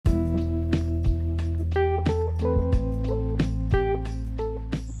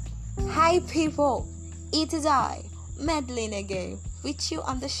Hi people, it is I, Madeline again, with you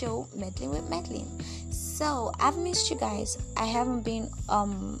on the show Meddling with Madeline. So I've missed you guys. I haven't been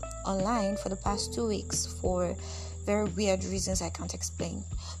online for the past 2 weeks for very weird reasons I can't explain.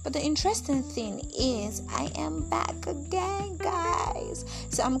 But the interesting thing is I am back again, guys.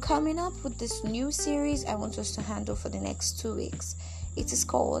 So I'm coming up with this new series I want us to handle for the next 2 weeks. It is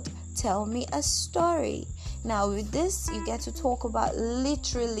called Tell Me a Story. Now with this, you get to talk about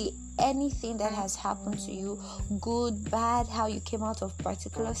literally anything that has happened to you, good, bad, how you came out of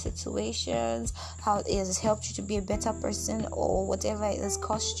particular situations, how it has helped you to be a better person, or whatever it has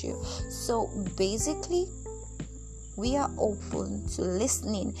cost you. So basically, we are open to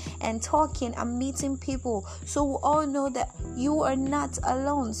listening and talking and meeting people, so we all know that you are not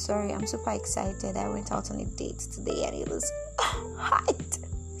alone. Sorry, I'm super excited. I went out on a date today and it was hot.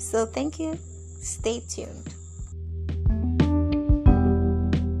 So thank you. Stay tuned.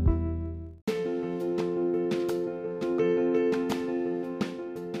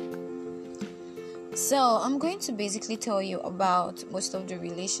 So I'm going to basically tell you about most of the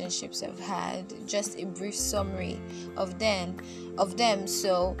relationships I've had, just a brief summary of them.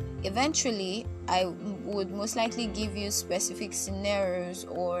 So eventually I would most likely give you specific scenarios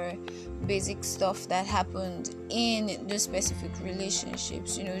or basic stuff that happened in the specific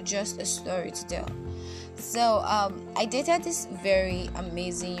relationships, just a story to tell. So I dated this very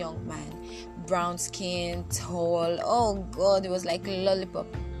amazing young man, brown skin, tall. Oh god, it was like lollipop,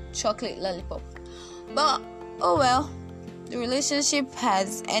 chocolate lollipop. But oh well, the relationship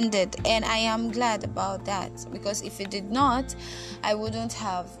has ended, and I am glad about that, because if it did not, I wouldn't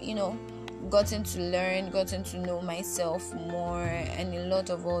have gotten to know myself more, and a lot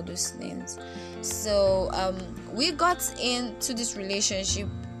of all those things. So we got into this relationship,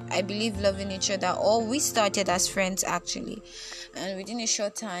 I believe, loving each other, or we started as friends actually, and within a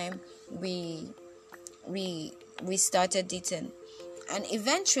short time we started dating, and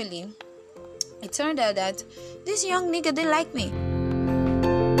eventually it turned out that this young nigga didn't like me.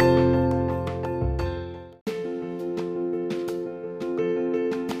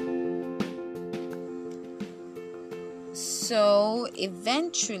 So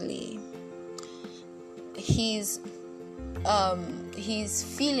eventually his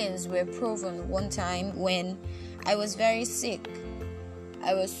feelings were proven one time when I was very sick.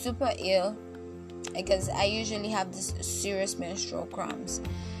 I was super ill because I usually have this serious menstrual cramps.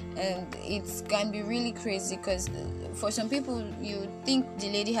 And it can be really crazy because for some people you think the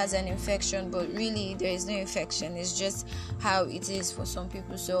lady has an infection, but really there is no infection. It's just how it is for some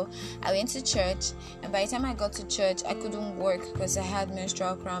people. So I went to church, and by the time I got to church, I couldn't work because I had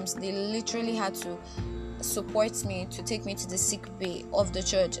menstrual cramps. They literally had to support me to take me to the sick bay of the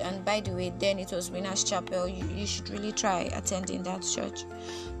church. And by the way, then it was Winners Chapel. You should really try attending that church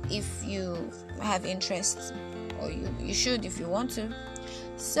if you have interest, or you should if you want to.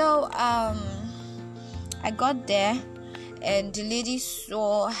 So I got there, and the lady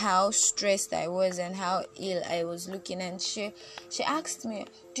saw how stressed I was and how ill I was looking, and she asked me,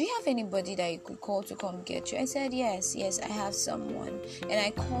 do you have anybody that you could call to come get you? I said yes, I have someone. And I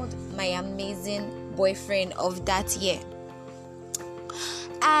called my amazing boyfriend of that year,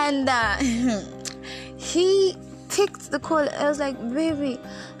 and he picked the call. I was like, baby,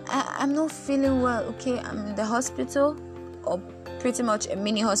 I'm not feeling well, okay? I'm in the hospital, or pretty much a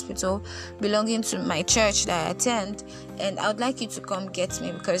mini hospital belonging to my church that I attend, and I would like you to come get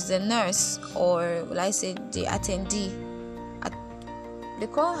me, because the nurse, or will I say the attendee, they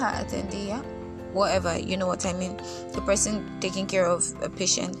call her attendee, yeah, whatever, you know what I mean, the person taking care of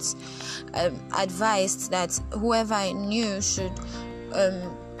patients, advised that whoever I knew should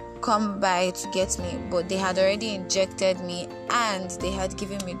come by to get me, but they had already injected me and they had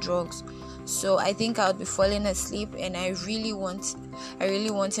given me drugs. So I think I would be falling asleep, and I really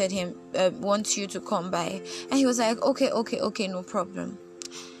wanted you to come by. And he was like, okay, no problem.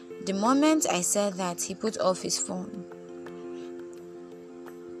 The moment I said that, he put off his phone.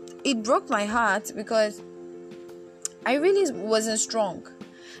 It broke my heart because I really wasn't strong.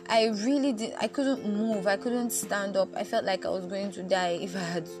 I couldn't move. I couldn't stand up. I felt like I was going to die if I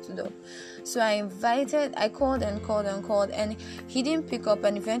had stood up. So I called and called, and he didn't pick up,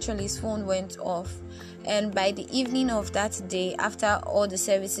 and eventually his phone went off. And by the evening of that day, after all the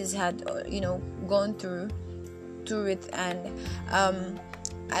services had, gone through it, and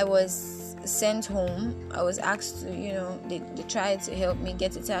I was sent home. I was asked to, they tried to help me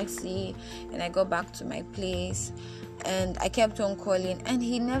get a taxi, and I got back to my place. And I kept on calling, and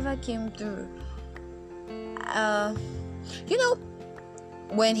he never came through.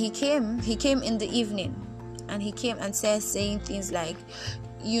 When he came in the evening, and he came and started saying things like,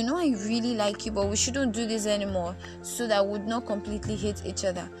 I really like you, but we shouldn't do this anymore, so that we would not completely hate each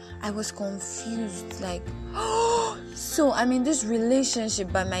other. I was confused, like, so I'm in this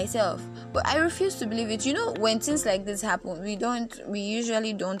relationship by myself. But I refuse to believe it. When things like this happen, we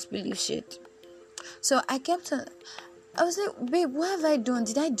usually don't believe shit. So I kept on. I was like, babe, what have I done?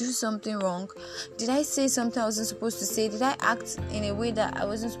 Did I do something wrong? Did I say something I wasn't supposed to say? Did I act in a way that I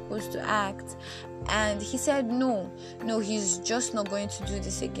wasn't supposed to act? And he said, no, he's just not going to do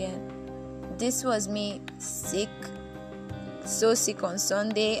this again. This was me sick, so sick on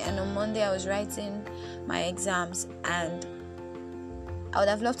Sunday, and on Monday I was writing my exams, and I would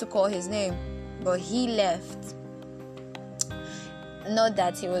have loved to call his name, but he left. Not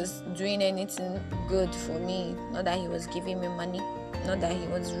that he was doing anything good for me, not that he was giving me money, not that he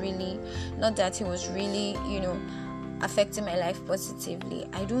was really, affecting my life positively.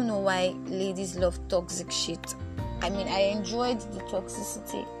 I don't know why ladies love toxic shit. I enjoyed the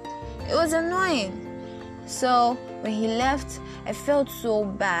toxicity. It was annoying. So when he left, I felt so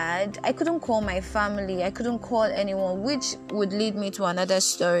bad. I couldn't call my family, I couldn't call anyone, which would lead me to another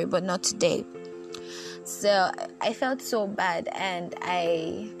story, but not today. So I felt so bad, and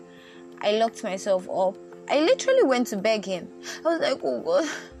I locked myself up. I literally went to beg him. I was like, oh God,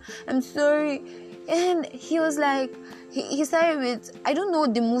 I'm sorry. And he was like, he started with, I don't know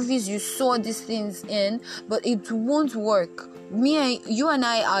the movies you saw these things in, but it won't work. You and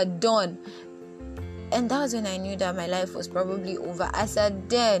I are done. And that was when I knew that my life was probably over. I said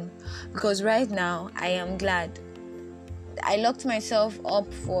then, because right now I am glad. I locked myself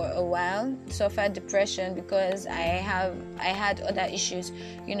up for a while, suffered depression because I had other issues,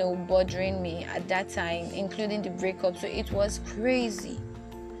 bothering me at that time, including the breakup. So it was crazy.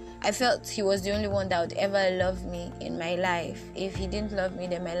 I felt he was the only one that would ever love me in my life. If he didn't love me,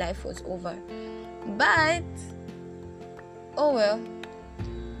 then my life was over. But, oh well,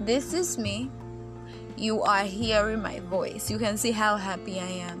 this is me. You are hearing my voice. You can see how happy I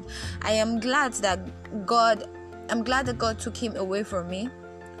am. I am glad that God took him away from me,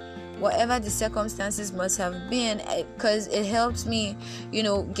 whatever the circumstances must have been, because it helps me,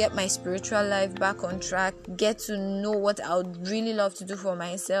 get my spiritual life back on track, get to know what I would really love to do for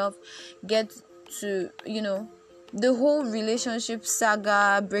myself, get to, the whole relationship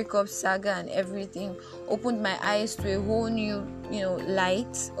saga, breakup saga and everything opened my eyes to a whole new,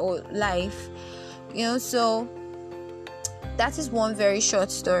 light or life, so that is one very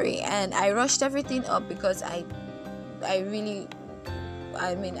short story. And I rushed everything up because I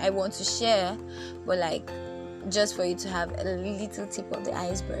want to share, but just for you to have a little tip of the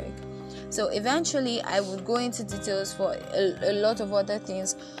iceberg. So eventually I would go into details for a lot of other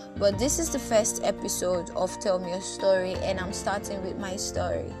things, but this is the first episode of Tell Me a Story, and I'm starting with my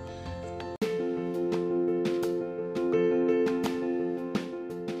story.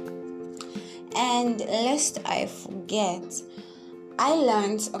 And lest I forget, I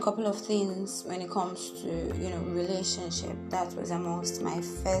learned a couple of things when it comes to, relationship. That was amongst my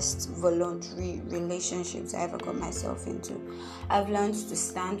first voluntary relationships I ever got myself into. I've learned to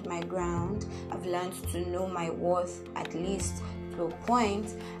stand my ground. I've learned to know my worth, at least to a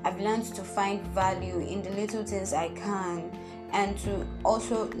point. I've learned to find value in the little things I can, and to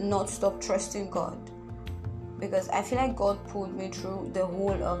also not stop trusting God. Because I feel like God pulled me through the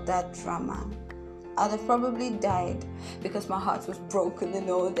whole of that drama. I'd have probably died because my heart was broken and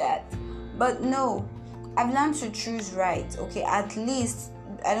all that. But no, I've learned to choose right. Okay, at least,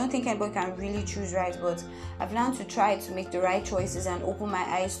 I don't think anybody can really choose right, but I've learned to try to make the right choices and open my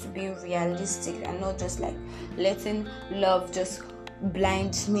eyes to being realistic and not just letting love just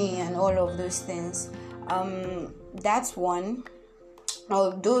blind me and all of those things. That's one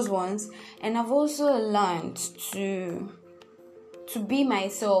of those ones. And I've also learned to be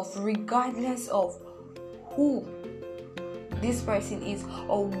myself regardless of who this person is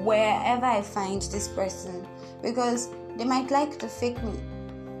or wherever I find this person, because they might like to fake me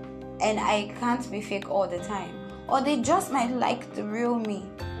and I can't be fake all the time, or they just might like the real me,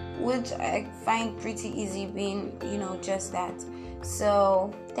 which I find pretty easy being, just that.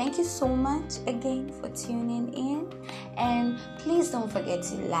 So thank you so much again for tuning in, and please don't forget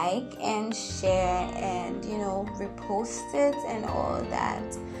to like and share and repost it and all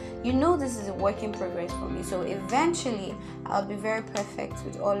that. This is a work in progress for me, so eventually I'll be very perfect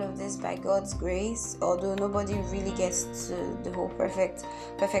with all of this by God's grace, although nobody really gets to the whole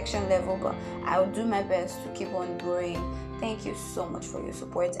perfection level, but I'll do my best to keep on growing. Thank you so much for your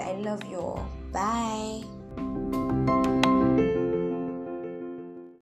support. I love you all. Bye.